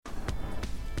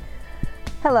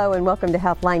Hello and welcome to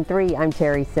Healthline 3. I'm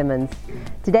Terry Simmons.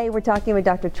 Today we're talking with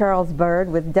Dr. Charles Byrd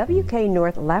with WK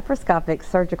North Laparoscopic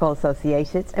Surgical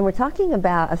Associates, and we're talking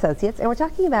about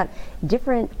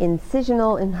different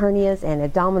incisional hernias and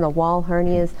abdominal wall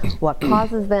hernias, what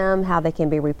causes them, how they can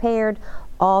be repaired,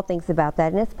 all things about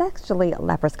that, and especially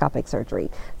laparoscopic surgery.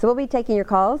 So we'll be taking your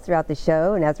calls throughout the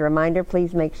show, and as a reminder,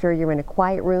 please make sure you're in a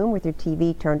quiet room with your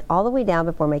TV turned all the way down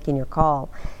before making your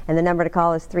call. And the number to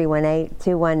call is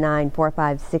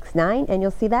 318-219-4569, and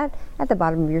you'll see that at the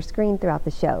bottom of your screen throughout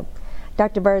the show.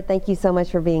 Dr. Byrd, thank you so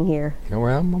much for being here.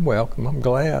 Well, I'm welcome. I'm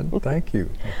glad. Thank you.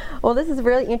 Well, this is a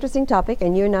really interesting topic,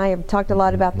 and you and I have talked a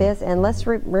lot about this, and let's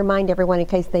remind everyone, in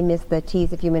case they missed the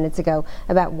tease a few minutes ago,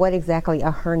 about what exactly a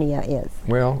hernia is.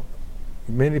 Well,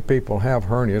 many people have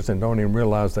hernias and don't even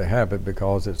realize they have it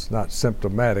because it's not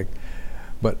symptomatic,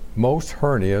 but most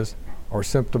hernias are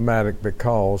symptomatic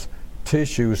because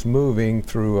tissue is moving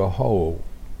through a hole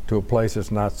to a place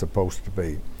it's not supposed to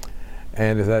be.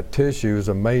 And if that tissue is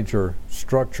a major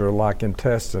structure like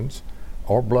intestines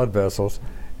or blood vessels,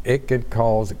 it can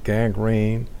cause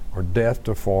gangrene or death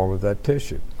to form of that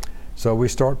tissue. So we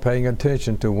start paying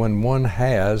attention to when one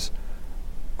has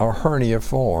a hernia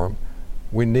form,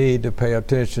 we need to pay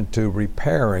attention to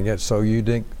repairing it so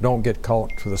you don't get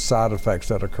caught to the side effects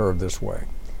that occur this way.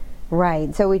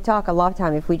 Right. So we talk a lot of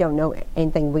time, if we don't know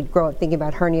anything, we grow up thinking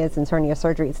about hernias and hernia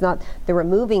surgery. It's not the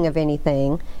removing of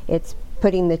anything, it's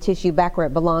putting the tissue back where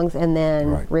it belongs and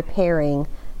then repairing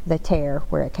the tear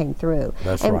where it came through.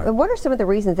 That's and right. What are some of the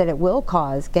reasons that it will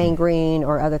cause gangrene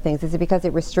or other things? Is it because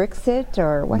it restricts it,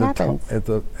 or what happens? If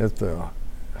the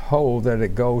hole that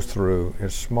it goes through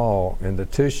is small and the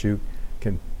tissue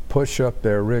can push up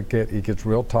there, it gets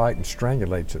real tight and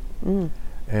strangulates it.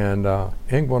 And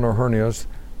inguinal hernias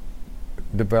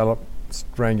develop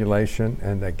strangulation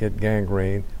and they get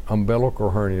gangrene.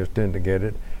 Umbilical hernias tend to get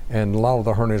it. And a lot of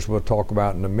the hernias we'll talk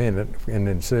about in a minute, and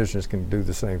incisions can do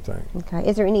the same thing. Okay.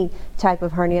 Is there any type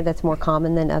of hernia that's more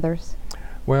common than others?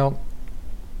 Well,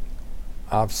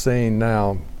 I've seen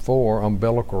now 4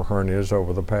 umbilical hernias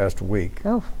over the past week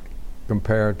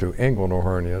compared to inguinal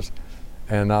hernias.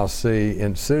 And I'll see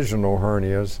incisional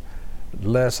hernias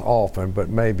less often, but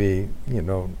maybe,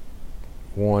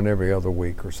 one every other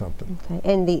week or something. Okay.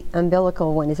 And the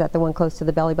umbilical one, is that the one close to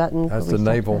the belly button? That's the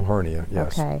navel hernia,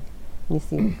 yes. Okay. You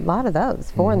see a lot of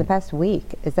those, 4 in the past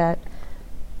week. Is that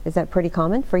pretty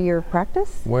common for your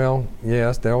practice? Well,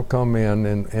 yes, they'll come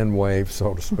in waves,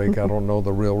 so to speak. I don't know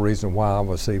the real reason why I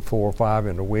would see 4 or 5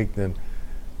 in a week, then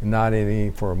not any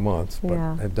for a month,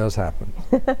 but it does happen.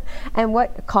 And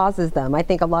what causes them? I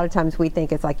think a lot of times we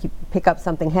think it's like you pick up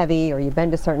something heavy or you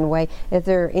bend a certain way. Is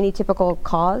there any typical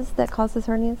cause that causes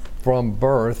hernias? From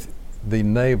birth, the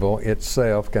navel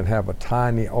itself can have a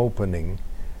tiny opening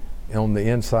on the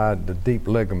inside, the deep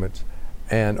ligaments,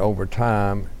 and over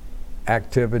time,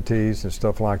 activities and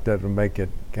stuff like that will make it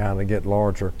kind of get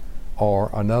larger.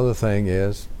 Or another thing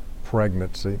is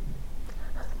pregnancy.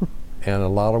 And a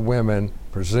lot of women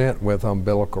present with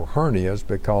umbilical hernias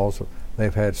because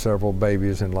they've had several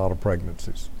babies and a lot of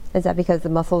pregnancies. Is that because the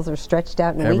muscles are stretched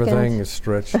out and weakened? Everything is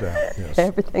stretched out, yes.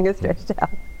 Everything is stretched out.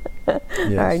 Yes.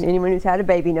 All right, anyone who's had a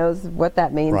baby knows what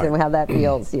that means and how that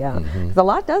feels, Because a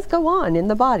lot does go on in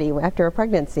the body after a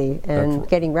pregnancy and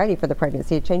getting ready for the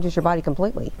pregnancy. It changes your body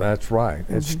completely. That's right.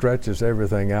 It stretches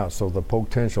everything out, so the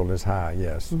potential is high,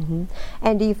 yes.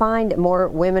 And do you find more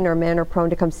women or men are prone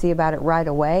to come see about it right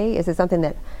away? Is it something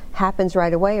that happens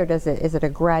right away, or is it a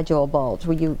gradual bulge?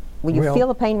 Will you feel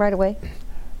the pain right away?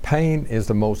 Pain is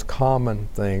the most common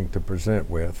thing to present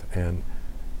with, and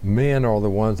men are the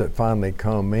ones that finally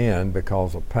come in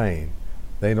because of pain.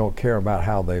 They don't care about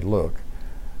how they look.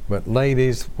 But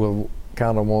ladies will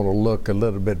kind of want to look a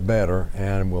little bit better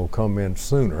and will come in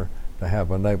sooner to have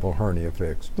a navel hernia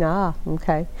fixed. Ah,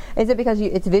 okay. Is it because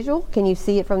it's visual? Can you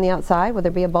see it from the outside? Will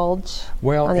there be a bulge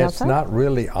on the outside? It's not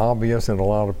really obvious in a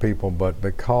lot of people, but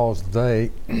because they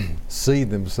see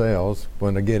themselves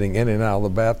when they're getting in and out of the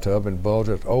bathtub and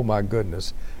bulges, oh my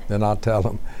goodness, then I tell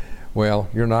them, well,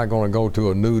 you're not going to go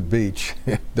to a nude beach,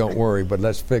 don't worry, but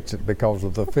let's fix it because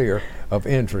of the fear of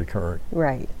injury occurring.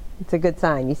 Right. It's a good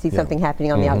sign. You see something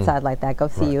happening on the outside like that, go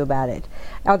see you about it.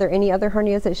 Are there any other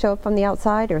hernias that show up from the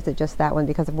outside, or is it just that one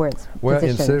because of where it's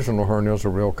positioned? Incisional hernias are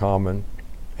real common,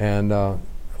 and a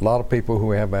lot of people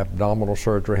who have abdominal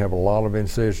surgery have a lot of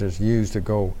incisions used to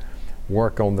go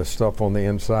work on the stuff on the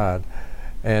inside,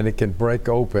 and it can break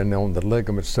open on the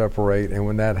ligaments separate, and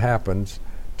when that happens,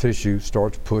 tissue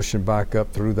starts pushing back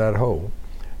up through that hole,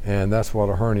 and that's what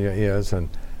a hernia is, and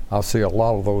I'll see a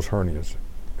lot of those hernias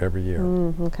every year.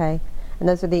 Okay. And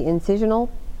those are the incisional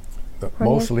hernias?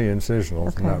 Mostly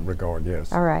incisional in that regard,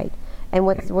 yes. All right. And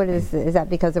what is that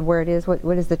because of where it is?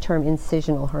 What is the term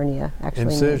incisional hernia actually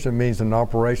mean? Incision means an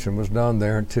operation was done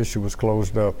there and tissue was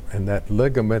closed up, and that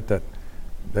ligament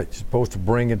that's supposed to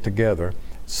bring it together,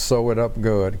 sew it up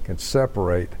good, can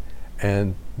separate,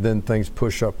 and then things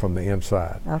push up from the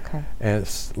inside. Okay. And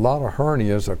a lot of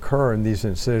hernias occur in these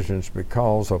incisions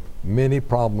because of many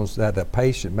problems that a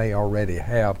patient may already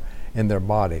have in their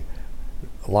body.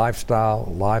 Lifestyle,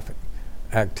 life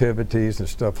activities and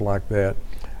stuff like that.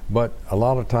 But a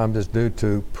lot of times it's due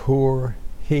to poor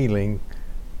healing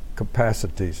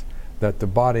capacities, that the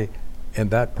body in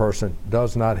that person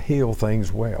does not heal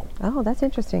things well. Oh, that's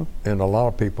interesting. And a lot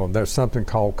of people, there's something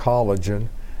called collagen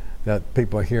that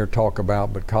people here talk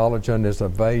about, but collagen is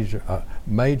a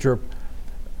major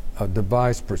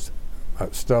device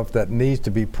stuff that needs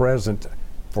to be present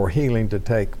for healing to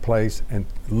take place and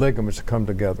ligaments to come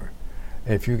together.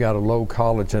 If you got a low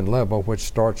collagen level, which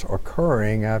starts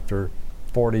occurring after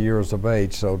 40 years of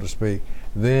age, so to speak,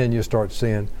 then you start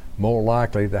seeing more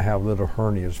likely to have little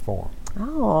hernias form.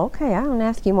 Oh, okay. I'm going to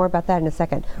ask you more about that in a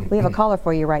second. We have a caller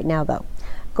for you right now, though.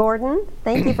 Gordon,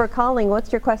 thank you for calling.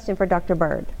 What's your question for Dr.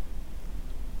 Byrd?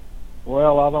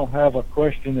 Well, I don't have a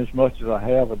question as much as I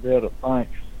have a debt of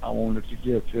thanks I wanted to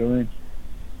give to him.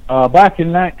 Back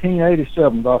in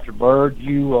 1987, Dr. Byrd,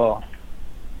 you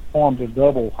formed a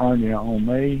double hernia on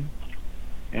me,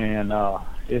 and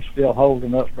it's still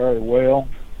holding up very well.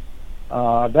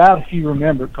 I doubt if you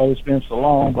remember because it's been so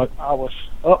long, but I was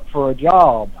up for a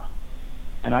job,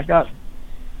 and I got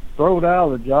thrown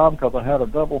out of the job because I had a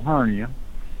double hernia.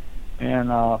 And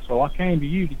so I came to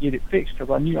you to get it fixed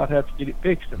because I knew I'd have to get it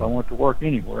fixed if I went to work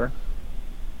anywhere.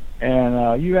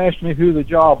 And you asked me who the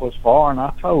job was for, and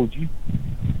I told you.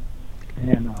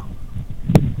 And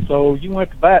so you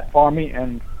went to bat for me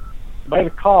and made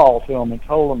a call to them and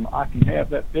told them I can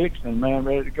have that fixed and man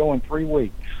ready to go in 3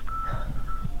 weeks.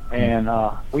 And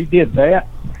we did that,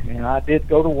 and I did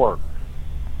go to work.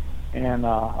 And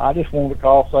I just wanted to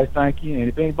call, say thank you. And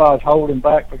if anybody's holding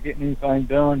back for getting anything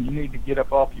done, you need to get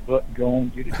up off your butt and go on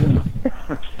and get it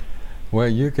done. Well,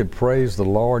 you could praise the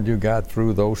Lord you got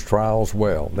through those trials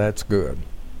well. That's good.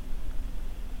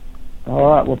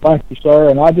 All right. Well, thank you, sir.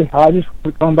 And I just want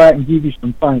to come back and give you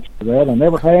some thanks for that. I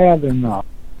never have, and I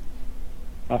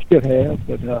should have.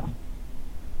 But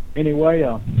anyway,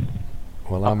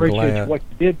 well, I appreciate what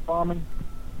you did for me.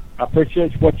 I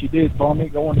appreciate what you did for me,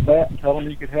 going to bat and telling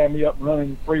me you could have me up and running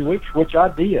in 3 weeks, which I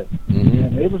did. Mm-hmm.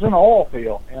 And it was an oil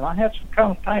field, and I had some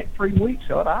kind of tight 3 weeks,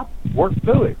 so I worked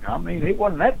through it. I mean, it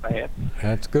wasn't that bad.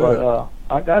 That's good. But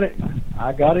I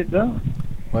got it done.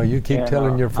 Well, you keep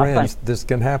telling your friends this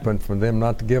can happen for them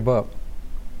not to give up.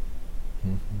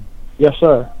 Mm-hmm. Yes,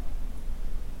 sir.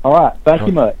 All right. Thank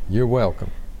you much. You're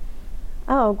welcome.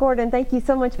 Oh, Gordon, thank you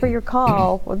so much for your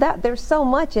call. Well, there's so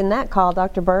much in that call,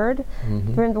 Dr. Byrd.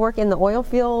 Mm-hmm. For him to work in the oil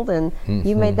field, and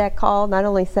you made that call, not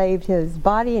only saved his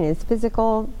body and his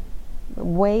physical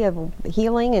way of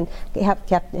healing and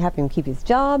kept him keep his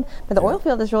job, but the oil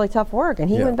field is really tough work, and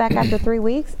he went back after 3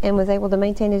 weeks and was able to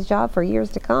maintain his job for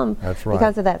years to come. That's right.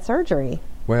 Because of that surgery.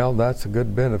 Well, that's a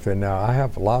good benefit. Now, I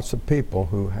have lots of people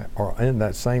who are in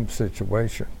that same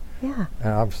situation. Yeah.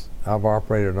 And I've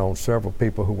operated on several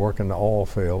people who work in the oil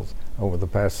fields over the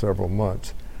past several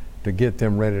months to get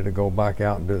them ready to go back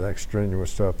out and do that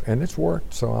strenuous stuff. And it's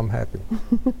worked, so I'm happy.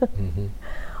 Mm-hmm.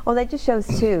 Well, that just shows,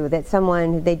 too, that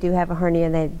they do have a hernia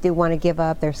and they do want to give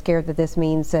up. They're scared that this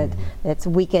means that it's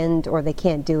weakened or they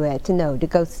can't do it. To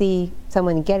go see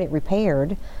someone and get it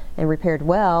repaired and repaired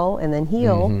well and then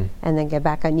heal and then get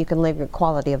back on. You can live your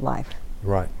quality of life.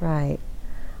 Right. Right.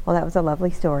 Well, that was a lovely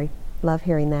story. Love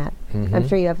hearing that. Mm-hmm. I'm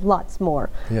sure you have lots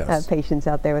more patients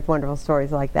out there with wonderful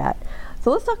stories like that. So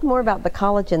let's talk more about the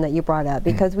collagen that you brought up,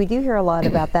 because we do hear a lot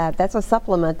about that. That's a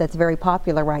supplement that's very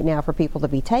popular right now for people to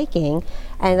be taking,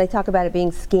 and they talk about it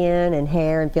being skin and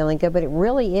hair and feeling good, but it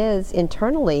really is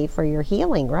internally for your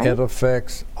healing, right? It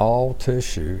affects all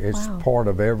tissue. It's part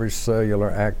of every cellular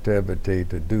activity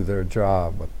to do their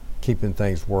job of keeping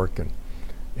things working.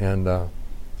 And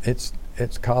it's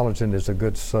collagen is a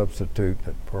good substitute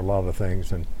for a lot of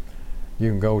things, and you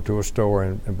can go to a store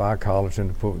and buy collagen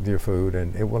to put with your food,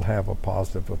 and it will have a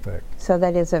positive effect. So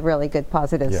that is a really good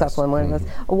positive supplement.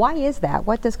 Why is that?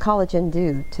 What does collagen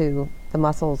do to the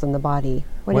muscles and the body?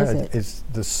 What is it? It's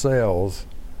the cells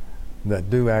that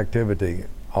do activity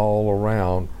all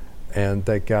around, and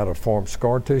they got to form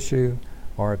scar tissue,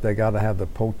 or they got to have the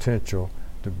potential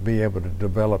to be able to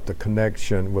develop the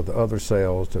connection with the other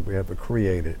cells to be able to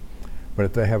create it. But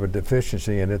if they have a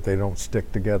deficiency in it, they don't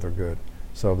stick together good.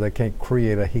 So they can't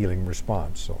create a healing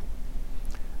response.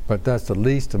 But that's the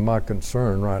least of my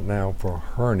concern right now for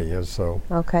hernias. So.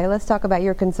 Okay, let's talk about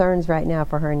your concerns right now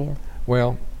for hernia.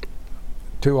 Well,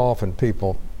 too often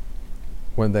people,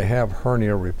 when they have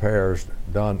hernia repairs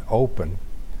done open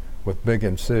with big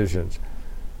incisions,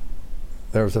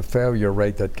 there's a failure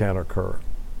rate that can occur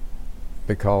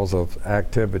because of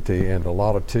activity, and a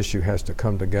lot of tissue has to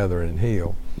come together and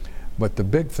heal. But the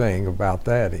big thing about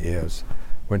that is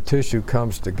when tissue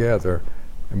comes together,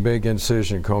 a big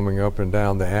incision coming up and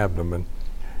down the abdomen,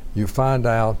 you find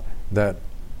out that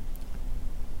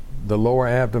the lower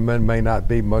abdomen may not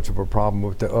be much of a problem,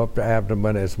 with the upper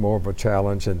abdomen is more of a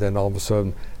challenge, and then all of a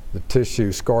sudden the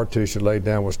tissue, scar tissue laid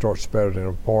down will start spreading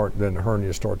apart, then the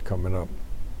hernia starts coming up.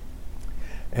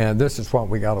 And this is what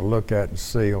we got to look at and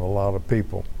see in a lot of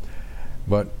people.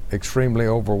 But extremely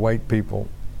overweight people,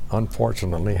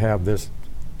 unfortunately, have this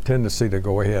tendency to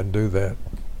go ahead and do that.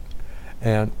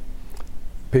 And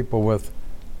people with,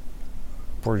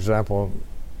 for example,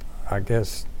 I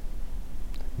guess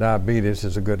diabetes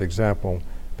is a good example.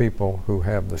 People who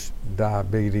have the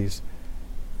diabetes,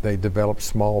 they develop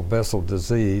small vessel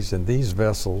disease, and these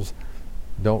vessels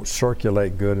don't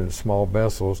circulate good in small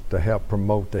vessels to help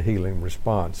promote the healing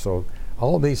response. So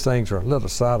all these things are little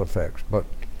side effects, but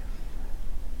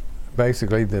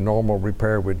basically the normal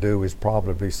repair we do is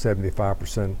probably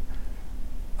 75%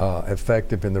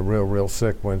 effective in the real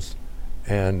sick ones,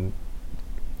 and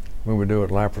when we do it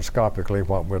laparoscopically,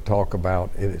 what we'll talk about,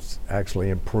 it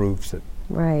actually improves it.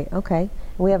 Right, okay.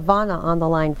 We have Vanna on the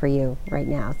line for you right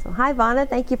now. So hi Vanna,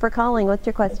 thank you for calling. What's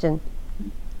your question?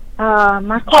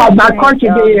 My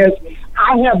question is,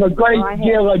 I have a great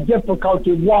deal of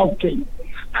difficulty walking.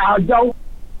 I don't.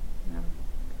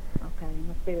 Okay,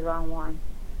 must be the wrong one.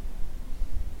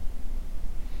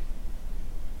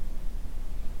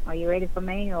 Are you ready for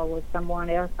me, or was someone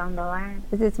else on the line?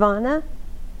 Is this Vanna?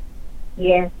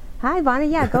 Yes. Hi Vanna,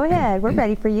 yeah, go ahead. We're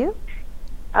ready for you.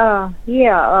 I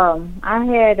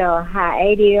had a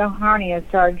hiatal hernia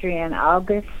surgery in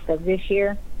August of this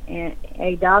year, and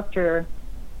a doctor,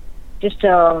 just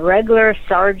a regular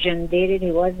surgeon, did it.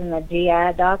 He wasn't a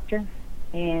GI doctor,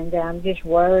 and I'm just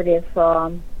worried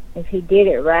if he did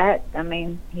it right. I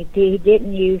mean, he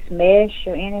didn't use mesh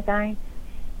or anything,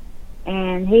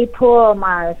 and he pulled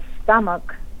my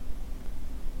stomach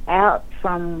out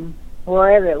from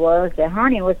wherever it was. The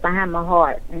hernia was behind my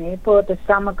heart, and he pulled the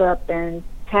stomach up and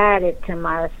tied it to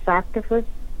my esophagus,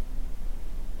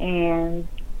 and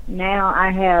now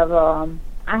I have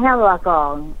like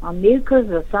a mucus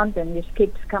or something just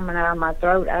keeps coming out of my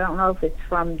throat. I don't know if it's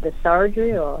from the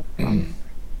surgery or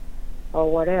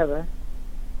whatever.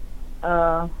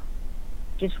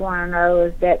 Just want to know,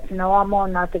 is that normal?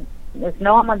 It's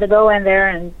normal to go in there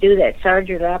and do that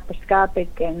surgery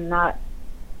laparoscopic and not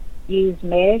use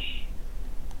mesh?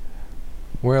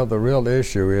 Well, the real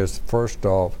issue is, first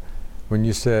off, when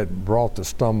you said brought the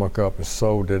stomach up and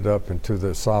sewed it up into the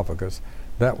esophagus,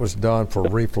 that was done for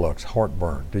reflux,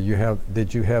 heartburn. Did you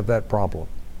have that problem?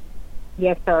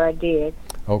 Yes, sir, I did.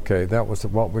 Okay, that was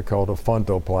what we call a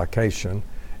fundoplication.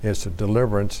 It's a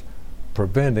deliverance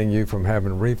preventing you from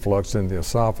having reflux in the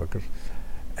esophagus.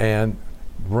 And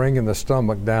bringing the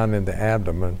stomach down in the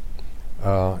abdomen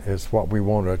is what we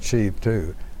want to achieve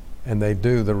too. And they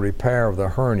do the repair of the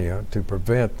hernia to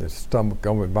prevent the stomach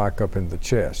going back up in the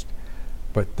chest.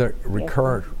 But the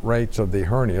recurrent rates of the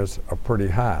hernias are pretty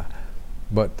high.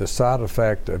 But the side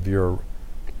effect of your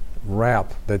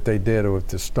wrap that they did with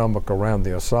the stomach around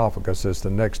the esophagus is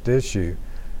the next issue.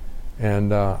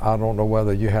 And I don't know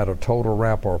whether you had a total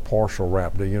wrap or a partial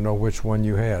wrap. Do you know which one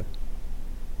you had?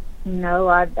 No,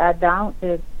 I don't.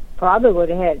 It probably would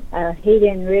have had, he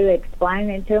didn't really explain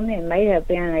it to me. It may have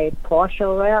been a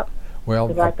partial wrap. Well,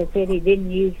 like I said, he didn't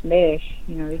use mesh.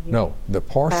 No, the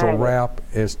partial wrap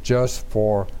is just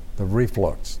for the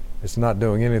reflux. It's not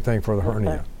doing anything for the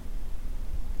hernia.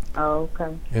 Oh,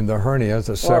 okay. And the hernia is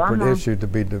a separate issue to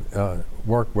be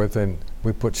worked with, and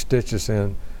we put stitches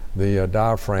in the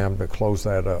diaphragm to close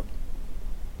that up.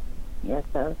 Yes,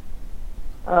 sir.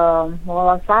 Well,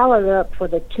 I followed up for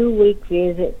the 2-week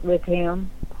visit with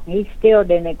him. He still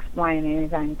didn't explain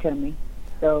anything to me.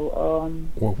 So,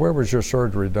 well, where was your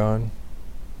surgery done?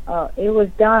 It was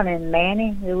done in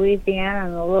Manning, Louisiana,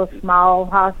 in a little small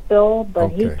hospital.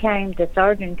 But the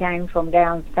surgeon came from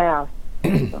down south,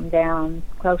 from down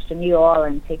close to New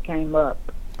Orleans. He came up.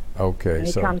 Okay, and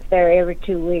he comes there every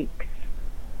 2 weeks.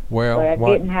 Well, but I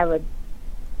didn't have a.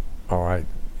 All right.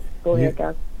 Go ahead,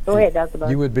 Doc. Go ahead, Dr.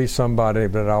 Byrd. You would be somebody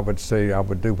that I would say I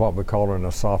would do what we call an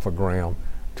esophagram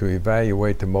to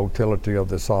evaluate the motility of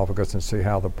the esophagus and see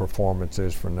how the performance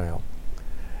is for now.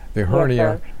 The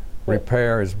hernia,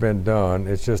 repair has been done.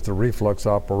 It's just a reflux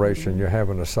operation you're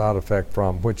having a side effect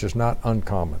from, which is not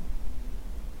uncommon.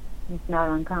 It's not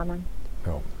uncommon?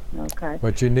 No. Okay.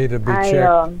 But you need to be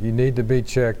checked. You need to be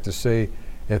checked to see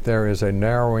if there is a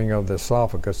narrowing of the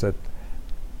esophagus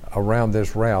around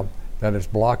this route that is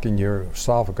blocking your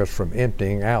esophagus from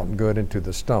emptying out good into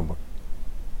the stomach.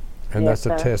 And yes,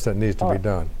 that's a test that needs to be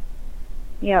done.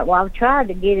 Yeah, well, I've tried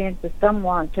to get into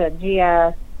a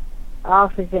GI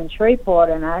office in Shreveport,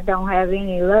 and I don't have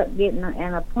any luck getting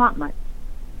an appointment.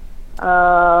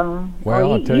 Well,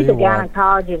 I'll tell you're the you what.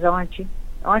 gynecologist, aren't you?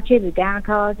 Aren't you the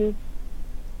gynecologist?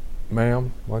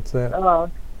 Ma'am, what's that?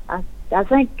 I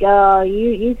think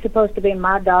you're supposed to be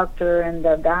my doctor in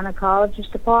the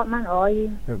gynecologist department, are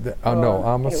you? No,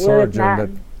 I'm a surgeon that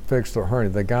fixed the hernia.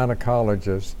 The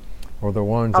gynecologists are the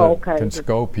ones that can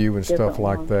scope you and stuff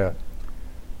like that.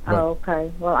 But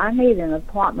okay. Well, I need an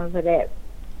appointment for that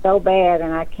so bad,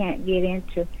 and I can't get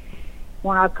into.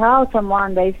 When I call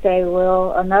someone, they say,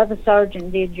 "Well, another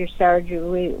surgeon did your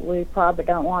surgery. We probably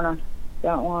don't want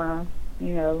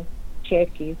to,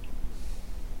 check you."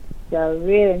 So I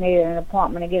really need an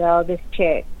appointment to get all this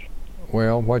checked.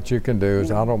 Well, what you can do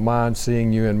is I don't mind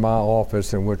seeing you in my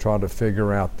office, and we'll try to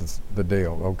figure out the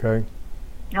deal, okay?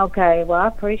 Okay, well, I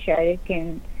appreciate it.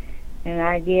 Can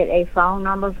I get a phone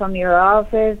number from your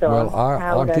office? Or well,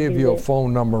 I'll give you a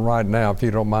phone number right now if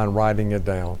you don't mind writing it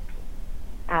down.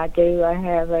 I do. I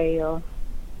have a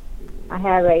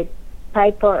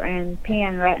paper and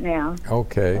pen right now.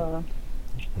 Okay.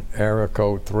 Area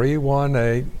code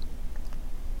 318.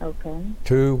 Okay.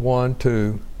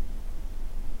 212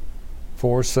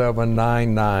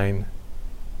 4799.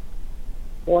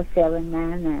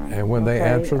 4799. And when they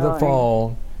answer the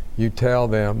phone, you tell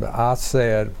them that I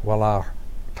said, well, I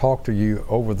talked to you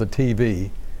over the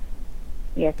TV,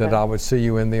 yes, that sir. I would see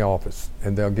you in the office,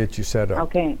 and they'll get you set up.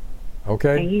 Okay.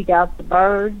 Okay? And you Dr.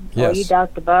 Byrd? Yes. Are you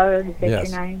Dr. Byrd? Is that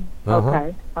yes. your name? Uh-huh.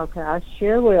 Okay. Okay, I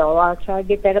sure will. I'll try to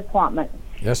get that appointment.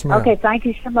 Yes, ma'am. Okay, thank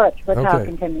you so much for Okay.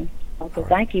 talking to me. Okay, All right.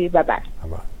 Thank you. Bye-bye.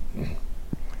 Bye-bye.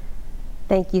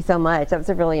 Thank you so much. That was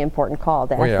a really important call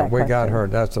to ask that we got question. her.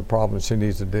 That's the problem she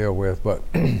needs to deal with. But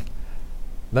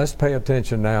let's pay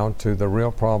attention now to the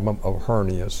real problem of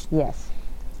hernias. Yes.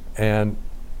 And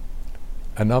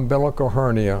an umbilical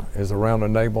hernia is around a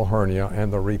navel hernia,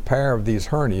 and the repair of these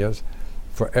hernias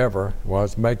forever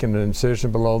was making an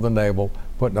incision below the navel,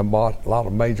 putting a lot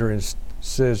of major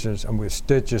incisions and with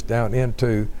stitches down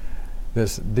into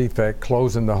this defect,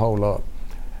 closing the hole up.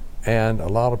 And a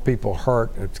lot of people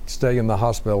hurt, stay in the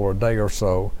hospital a day or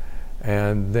so,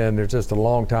 and then there's just a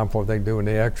long time before they do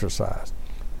any exercise.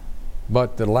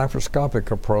 But the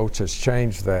laparoscopic approach has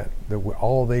changed that.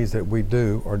 All these that we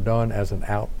do are done as an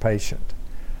outpatient,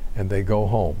 and they go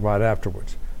home right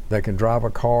afterwards. They can drive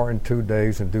a car in 2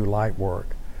 days and do light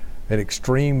work. At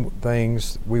extreme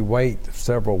things, we wait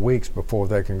several weeks before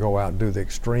they can go out and do the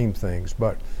extreme things,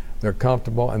 but they're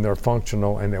comfortable and they're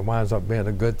functional, and it winds up being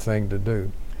a good thing to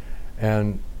do.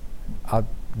 And I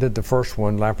did the first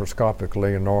one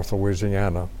laparoscopically in North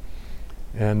Louisiana,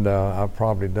 and I've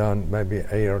probably done maybe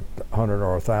 800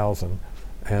 or 1,000,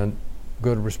 and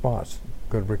good response,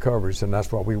 good recoveries, and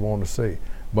that's what we want to see.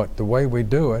 But the way we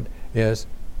do it is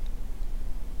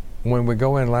when we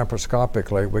go in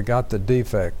laparoscopically, we got the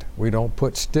defect. We don't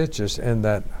put stitches in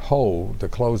that hole to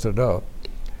close it up.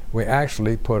 We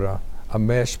actually put a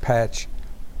mesh patch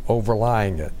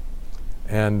overlying it.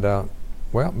 And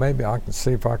well, maybe I can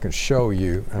see if I can show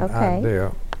you an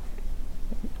idea.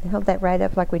 Hold that right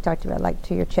up like we talked about, like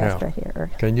to your chest right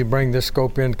here. Can you bring this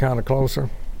scope in kind of closer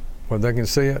where they can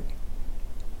see it?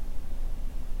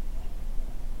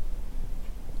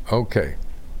 Okay.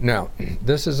 Now,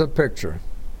 this is a picture.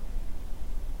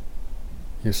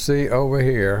 You see over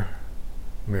here,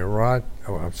 right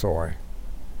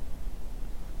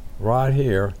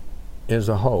here is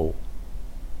a hole.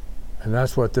 And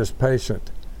that's what this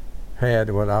patient had,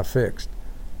 what I fixed.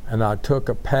 And I took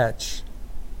a patch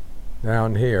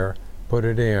down here, put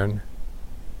it in,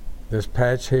 this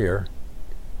patch here,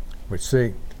 which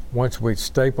see, once we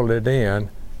staple it in,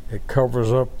 it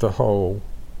covers up the hole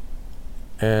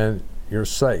and you're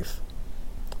safe.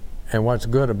 And what's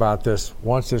good about this,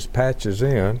 once this patch is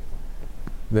in,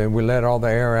 then we let all the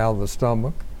air out of the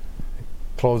stomach,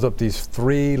 close up these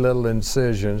 3 little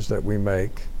incisions that we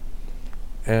make,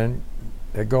 and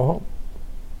they go home.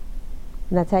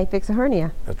 And that's how you fix a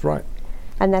hernia. That's right.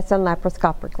 And that's done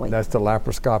laparoscopically. That's the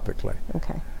laparoscopically.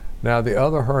 Okay. Now the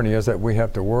other hernias that we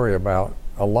have to worry about,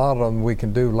 a lot of them we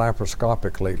can do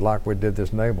laparoscopically, like we did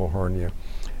this navel hernia,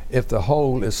 if the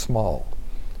hole is small.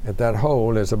 If that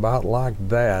hole is about like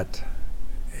that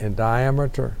in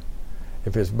diameter,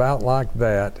 if it's about like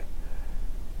that,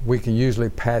 we can usually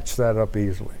patch that up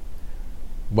easily.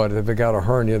 But if it got a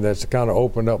hernia that's kind of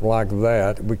opened up like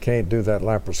that, we can't do that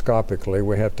laparoscopically.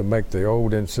 We have to make the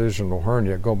old incisional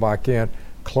hernia go back in,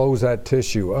 close that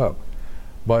tissue up.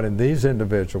 But in these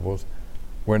individuals,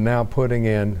 we're now putting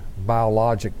in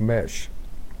biologic mesh.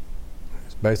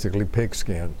 It's basically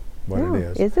pigskin, what it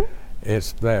is. Is it?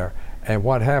 It's there. And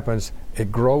what happens,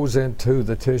 it grows into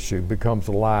the tissue, becomes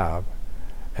alive,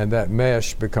 and that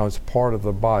mesh becomes part of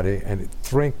the body, and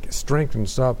it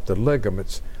strengthens up the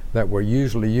ligaments that were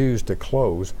usually used to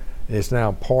close. It's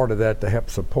now part of that to help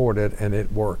support it, and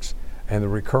it works. And the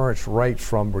recurrence rates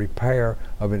from repair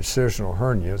of incisional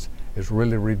hernias is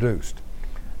really reduced,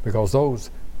 because those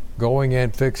going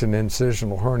in fixing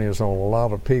incisional hernias on a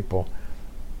lot of people,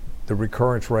 the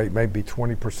recurrence rate may be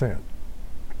 20%.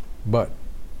 But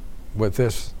with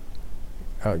this,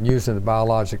 using the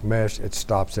biologic mesh, it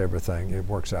stops everything. It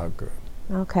works out good.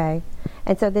 Okay.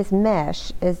 And so this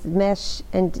mesh is mesh,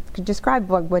 and describe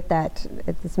what that,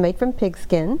 it's made from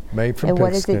pigskin. Made from and pigskin.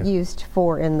 What is it used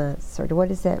for in the surgery? What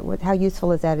is that, how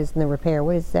useful is that in the repair?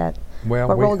 What is that, well,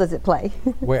 what role does it play?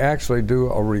 We actually do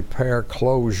a repair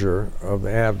closure of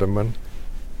the abdomen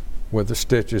with the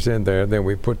stitches in there. Then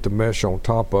we put the mesh on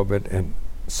top of it and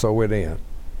sew it in.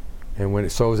 And when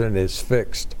it sews in, it's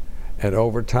fixed. And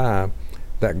over time,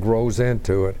 that grows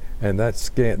into it, and that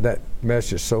skin, that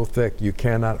mesh is so thick you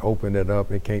cannot open it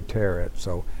up, it can't tear it.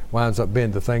 So winds up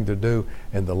being the thing to do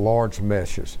in the large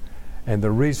meshes. And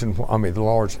the reason, the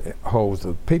large holes,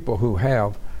 the people who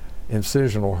have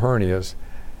incisional hernias,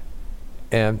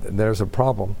 and there's a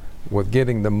problem with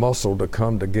getting the muscle to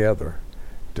come together,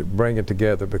 to bring it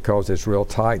together, because it's real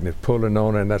tight and it's pulling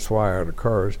on it, and that's why it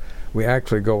occurs. We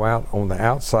actually go out on the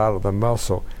outside of the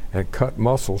muscle and cut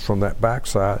muscles from that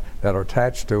backside that are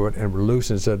attached to it and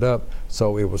loosens it up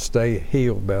so it will stay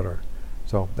healed better.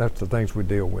 So that's the things we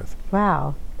deal with.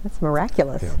 Wow, that's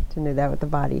miraculous to do that with the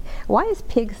body. Why is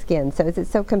pig skin? So is it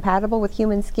so compatible with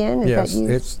human skin? Yes,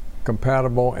 it's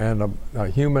compatible, and a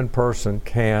human person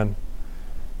can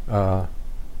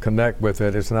connect with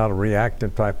it. It's not a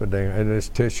reactive type of thing. It is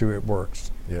tissue, it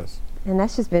works, yes. And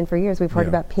that's just been for years. We've heard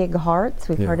about pig hearts,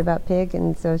 we've heard about pig,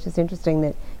 and so it's just interesting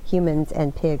that humans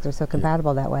and pigs are so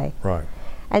compatible that way. Right.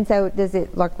 And so does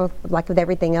it, like with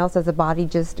everything else, does the body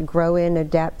just grow in,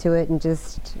 adapt to it, and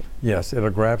just... Yes, it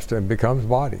adapts to it and becomes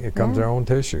body. It becomes their own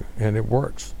tissue, and it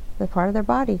works. They're part of their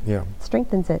body. Yeah.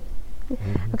 Strengthens it.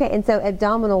 Okay, and so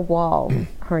abdominal wall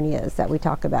hernias that we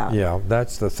talk about. Yeah,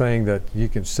 that's the thing that you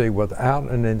can see without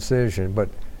an incision, but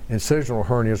incisional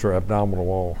hernias are abdominal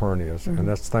wall hernias, and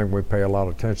that's the thing we pay a lot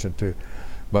of attention to.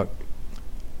 But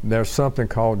there's something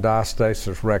called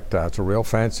diastasis recti. It's a real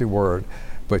fancy word,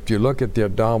 but if you look at the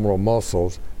abdominal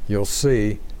muscles, you'll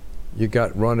see you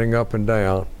got running up and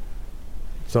down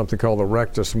something called the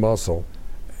rectus muscle,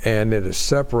 and it is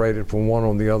separated from one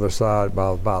on the other side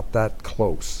by about that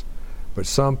close. But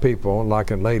some people,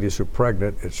 like in ladies who are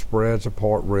pregnant, it spreads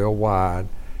apart real wide,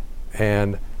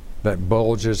 and that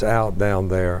bulges out down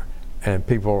there, and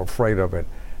people are afraid of it.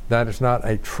 That is not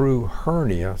a true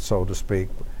hernia, so to speak,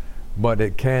 but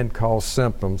it can cause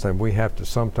symptoms, and we have to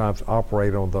sometimes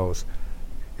operate on those.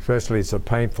 Especially it's a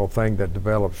painful thing that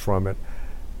develops from it.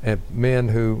 And men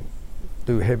who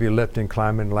do heavy lifting,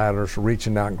 climbing ladders,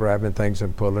 reaching out and grabbing things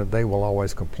and pulling, they will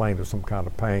always complain of some kind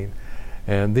of pain.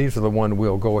 And these are the ones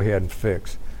we'll go ahead and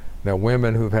fix. Now,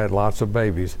 women who've had lots of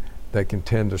babies, they can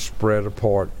tend to spread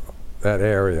apart that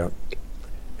area.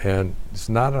 And it's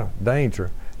not a danger.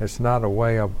 It's not a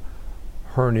way of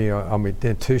hernia,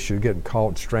 tissue getting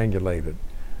caught, strangulated.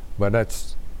 But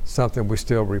that's something we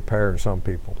still repair in some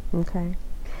people. Okay.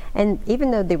 And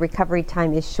even though the recovery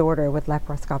time is shorter with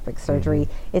laparoscopic surgery,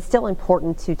 it's still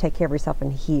important to take care of yourself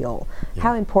and heal. Yeah.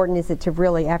 How important is it to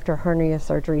really, after hernia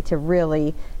surgery, to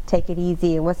really take it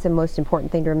easy? And what's the most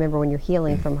important thing to remember when you're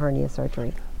healing from hernia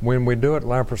surgery? When we do it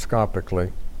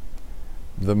laparoscopically,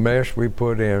 the mesh we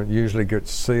put in usually gets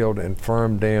sealed and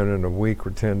firmed in a week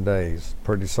or 10 days,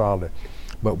 pretty solid.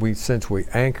 But since we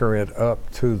anchor it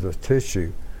up to the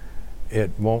tissue,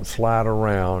 it won't slide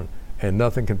around and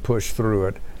nothing can push through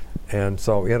it. And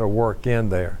so it'll work in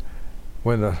there.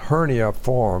 When the hernia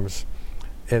forms,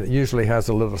 it usually has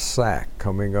a little sac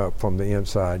coming up from the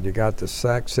inside. You got the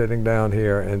sac sitting down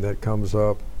here, and that comes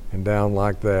up and down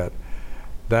like that.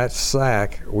 That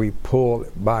sac, we pull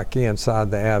back inside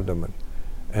the abdomen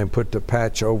and put the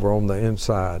patch over on the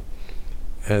inside.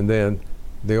 And then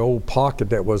the old pocket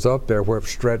that was up there where it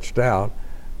stretched out,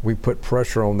 we put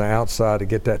pressure on the outside to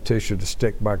get that tissue to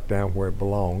stick back down where it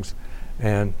belongs.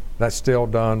 And that's still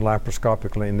done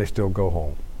laparoscopically, and they still go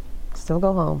home. Still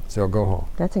go home? Still go home.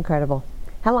 That's incredible.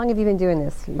 How long have you been doing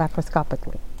this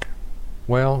laparoscopically?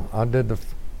 Well, I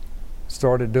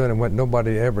started doing it when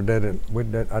nobody ever did it.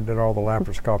 I did all the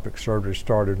laparoscopic surgery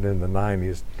started in the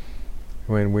 90s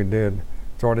when we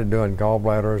started doing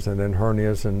gallbladders and then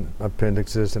hernias and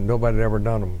appendixes, and nobody had ever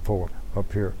done them before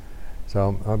up here.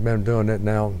 So I've been doing it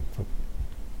now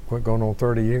for going on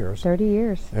 30 years. 30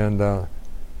 years. And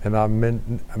I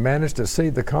managed to see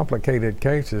the complicated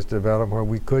cases develop where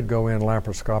we could go in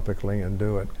laparoscopically and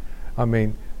do it. I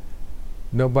mean,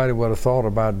 nobody would have thought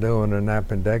about doing an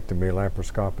appendectomy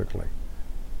laparoscopically.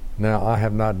 Now, I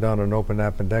have not done an open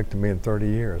appendectomy in 30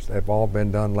 years. They've all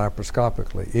been done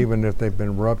laparoscopically. Even if they've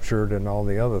been ruptured and all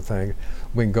the other things,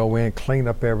 we can go in, clean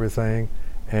up everything,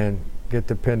 and get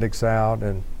the appendix out.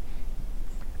 And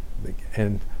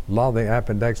a lot of the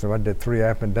appendectomy, I did 3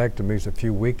 appendectomies a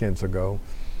few weekends ago,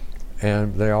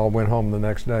 and they all went home the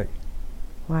next day.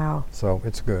 Wow. So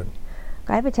it's good.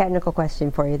 I have a technical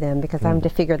question for you then, because I'm to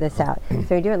figure this out. So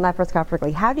you're doing it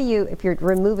laparoscopically. How do you, if you're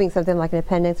removing something like an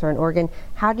appendix or an organ,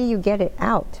 how do you get it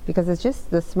out? Because it's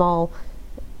just the small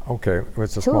Okay,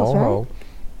 it's a tools, small right? hole.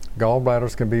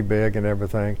 Gallbladders can be big and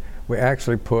everything. We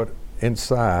actually put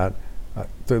inside,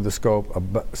 through the scope,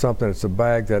 something that's a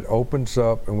bag that opens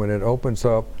up, and when it opens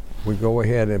up, we go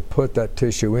ahead and put that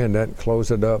tissue in that,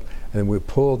 close it up, and we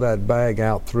pull that bag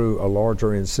out through a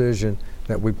larger incision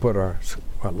that we put a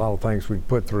lot of things we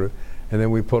put through, and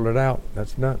then we pull it out.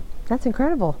 That's done. That's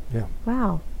incredible. Yeah.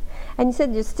 Wow. And you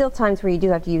said there's still times where you do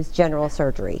have to use general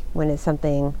surgery when it's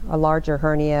something, a larger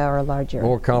hernia or a larger...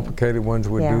 More complicated ones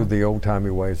would Yeah. do the old-timey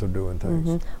ways of doing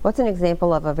things. What's an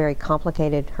example of a very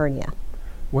complicated hernia?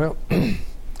 Well,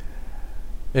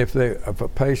 if a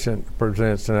patient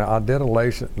presents, and I did a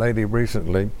lady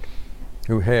recently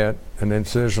who had an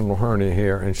incisional hernia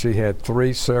here, and she had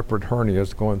 3 separate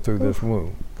hernias going through this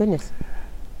wound. Goodness.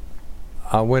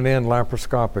 I went in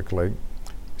laparoscopically.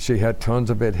 She had tons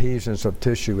of adhesions of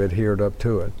tissue adhered up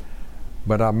to it,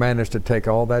 but I managed to take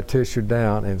all that tissue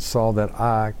down and saw that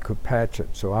I could patch it.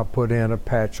 So I put in a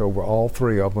patch over all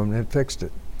 3 of them and fixed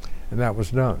it, and that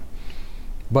was done.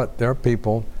 But there are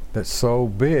people that's so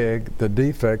big, the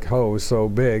defect hole is so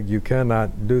big, you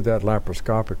cannot do that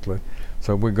laparoscopically.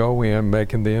 So we go in,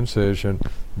 making the incision,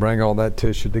 bring all that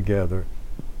tissue together,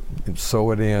 and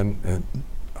sew it in,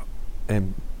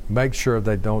 and make sure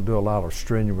they don't do a lot of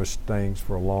strenuous things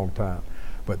for a long time.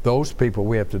 But those people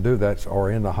we have to do that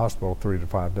are in the hospital 3 to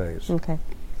 5 days, Okay.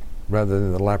 rather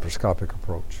than the laparoscopic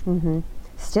approach.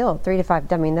 Still, 3 to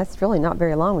 5, I mean, that's really not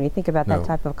very long when you think about that No.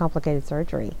 type of complicated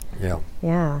surgery. Yeah.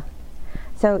 Yeah.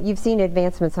 So you've seen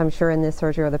advancements, I'm sure, in this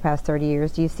surgery over the past 30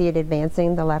 years. Do you see it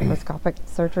advancing, the laparoscopic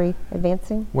surgery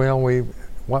advancing? Well,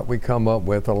 what we come up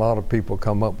with, a lot of people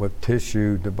come up with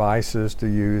tissue devices to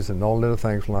use and all little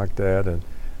things like that, and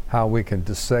how we can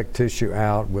dissect tissue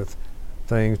out with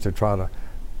things to try to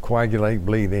coagulate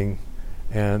bleeding.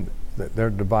 And there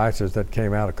are devices that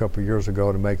came out a couple of years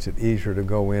ago that makes it easier to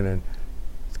go in and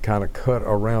kind of cut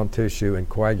around tissue and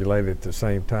coagulate it at the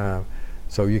same time,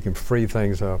 so you can free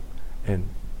things up and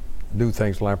do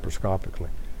things laparoscopically.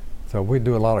 So we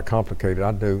do a lot of complicated.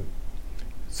 I do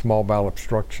small bowel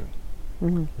obstruction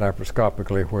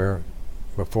laparoscopically, where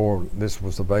before this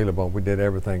was available, we did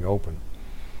everything open.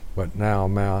 But now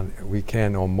we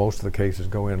can, on most of the cases,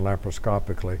 go in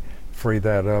laparoscopically, free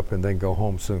that up, and then go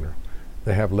home sooner.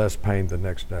 They have less pain the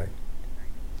next day.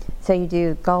 So you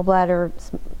do gallbladder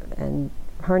and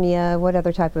hernia. What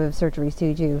other type of surgeries do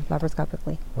you do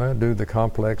laparoscopically? Well, I do the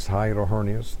complex hiatal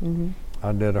hernias.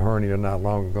 I did a hernia not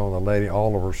long ago, and the lady,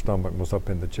 all of her stomach was up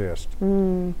in the chest.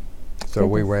 So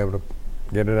we were able to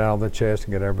get it out of the chest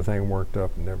and get everything worked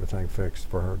up and everything fixed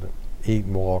for her to eat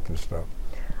and walk and stuff.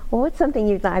 Well, what's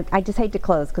something I just hate to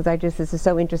close, because this is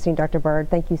so interesting, Dr. Byrd.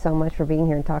 Thank you so much for being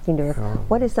here and talking to us.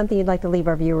 What is something you'd like to leave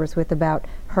our viewers with about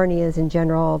hernias in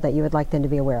general that you would like them to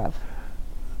be aware of?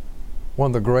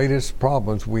 One of the greatest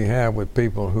problems we have with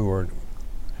people who are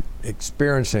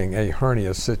experiencing a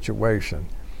hernia situation,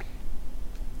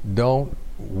 don't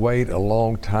wait a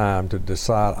long time to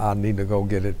decide I need to go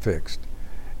get it fixed.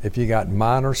 If you got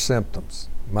minor symptoms,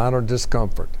 minor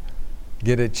discomfort,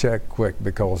 get it checked quick,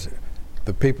 because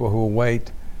the people who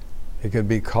wait, it could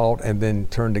be caught and then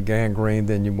turn to gangrene,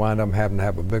 then you wind up having to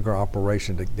have a bigger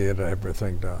operation to get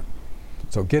everything done.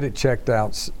 So get it checked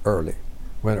out early.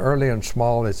 When early and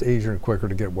small, it's easier and quicker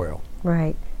to get well.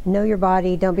 Right. Know your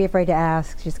body. Don't be afraid to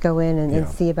ask. Just go in and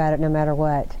see about it no matter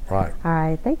what. Right. All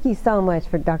right. Thank you so much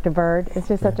for Dr. Byrd. It's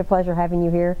just such a pleasure having you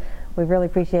here. We really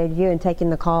appreciate you and taking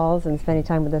the calls and spending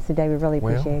time with us today. We really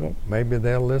appreciate it. Maybe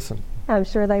they'll listen. I'm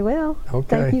sure they will.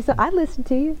 Okay. Thank you. I listened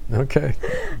to you. Okay.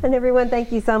 And everyone,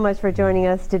 thank you so much for joining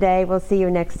us today. We'll see you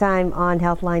next time on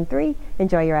Healthline 3.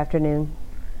 Enjoy your afternoon.